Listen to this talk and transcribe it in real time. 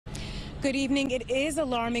Good evening. It is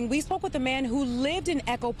alarming. We spoke with a man who lived in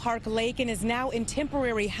Echo Park Lake and is now in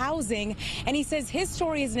temporary housing, and he says his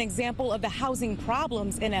story is an example of the housing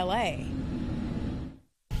problems in L.A.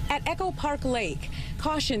 At Echo Park Lake,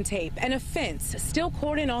 caution tape and a fence still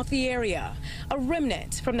cordon off the area, a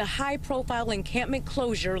remnant from the high-profile encampment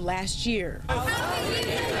closure last year.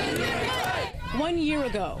 1 year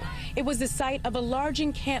ago, it was the site of a large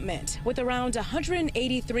encampment with around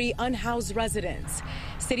 183 unhoused residents.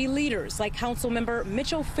 City leaders like Councilmember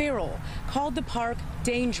Mitch O'Farrell called the park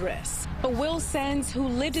dangerous. But Will Sens, who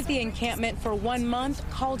lived at the encampment for 1 month,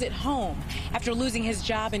 called it home after losing his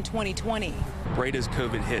job in 2020. Right as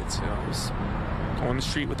COVID hit, so I was on the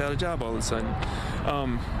street without a job all of a sudden.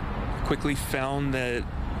 Quickly found that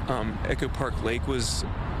Echo Park Lake was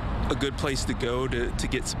a good place to go to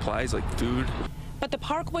get supplies like food. But the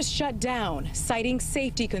park was shut down, citing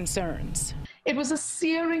safety concerns. It was a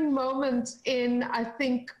searing moment in, I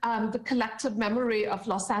think, the collective memory of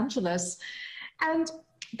Los Angeles. And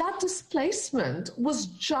that displacement was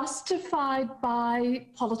justified by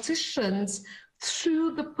politicians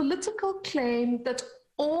through the political claim that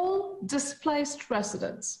all displaced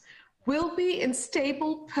residents will be in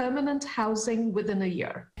stable, permanent housing within a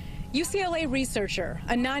year. UCLA researcher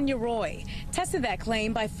Ananya Roy tested that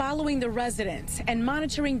claim by following the residents and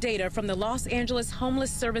monitoring data from the Los Angeles Homeless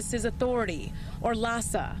Services Authority, or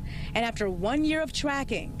LAHSA. And after 1 year of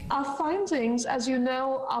tracking, our findings, as you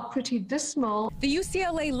know, are pretty dismal. The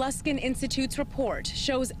UCLA Luskin Institute's report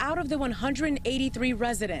shows out of the 183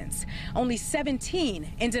 residents, only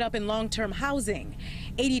 17 ended up in long-term housing.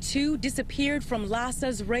 82 disappeared from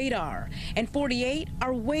LAHSA's radar, and 48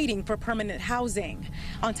 are waiting for permanent housing.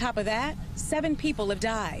 On top of that, 7 people have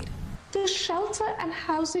died. The shelter and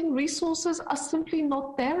housing resources are simply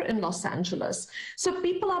not there in Los Angeles, so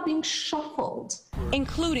people are being shuffled.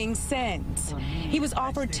 Including Sens. He was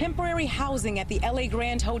offered temporary housing at the LA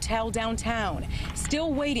Grand Hotel downtown,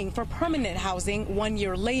 still waiting for permanent housing 1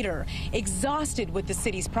 year later, exhausted with the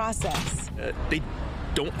city's process. They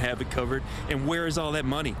don't have it covered, and where is all that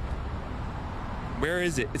money? Where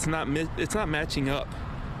is it? It's not matching up.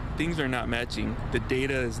 Things are not matching. The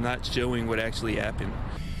data is not showing what actually happened.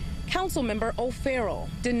 Councilmember O'Farrell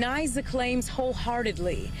denies the claims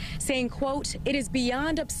wholeheartedly, saying, quote, "It is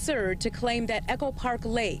beyond absurd to claim that Echo Park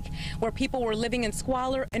Lake, where people were living in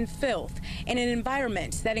squalor and filth in an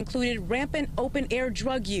environment that included rampant open-air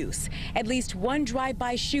drug use, at least 1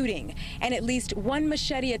 drive-by shooting, and at least 1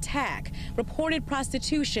 machete attack, reported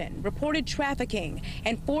prostitution, reported trafficking,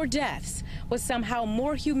 and 4 deaths, was somehow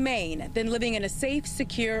more humane than living in a safe,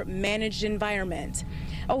 secure, managed environment."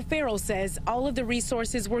 O'Farrell says all of the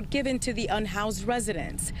resources were given to the unhoused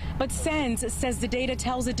residents. But Sens says the data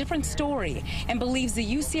tells a different story and believes the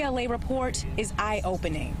UCLA report is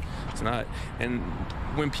eye-opening. It's not. And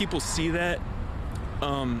when people see that,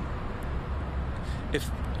 I'm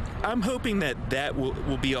hoping that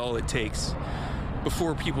will be all it takes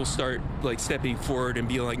before people start like stepping forward and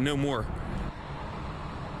be like, no more.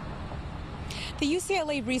 The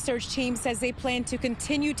UCLA research team says they plan to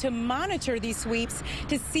continue to monitor these sweeps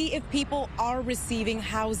to see if people are receiving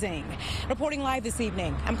housing. Reporting live this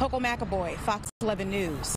evening, I'm Coco McAvoy, Fox 11 News.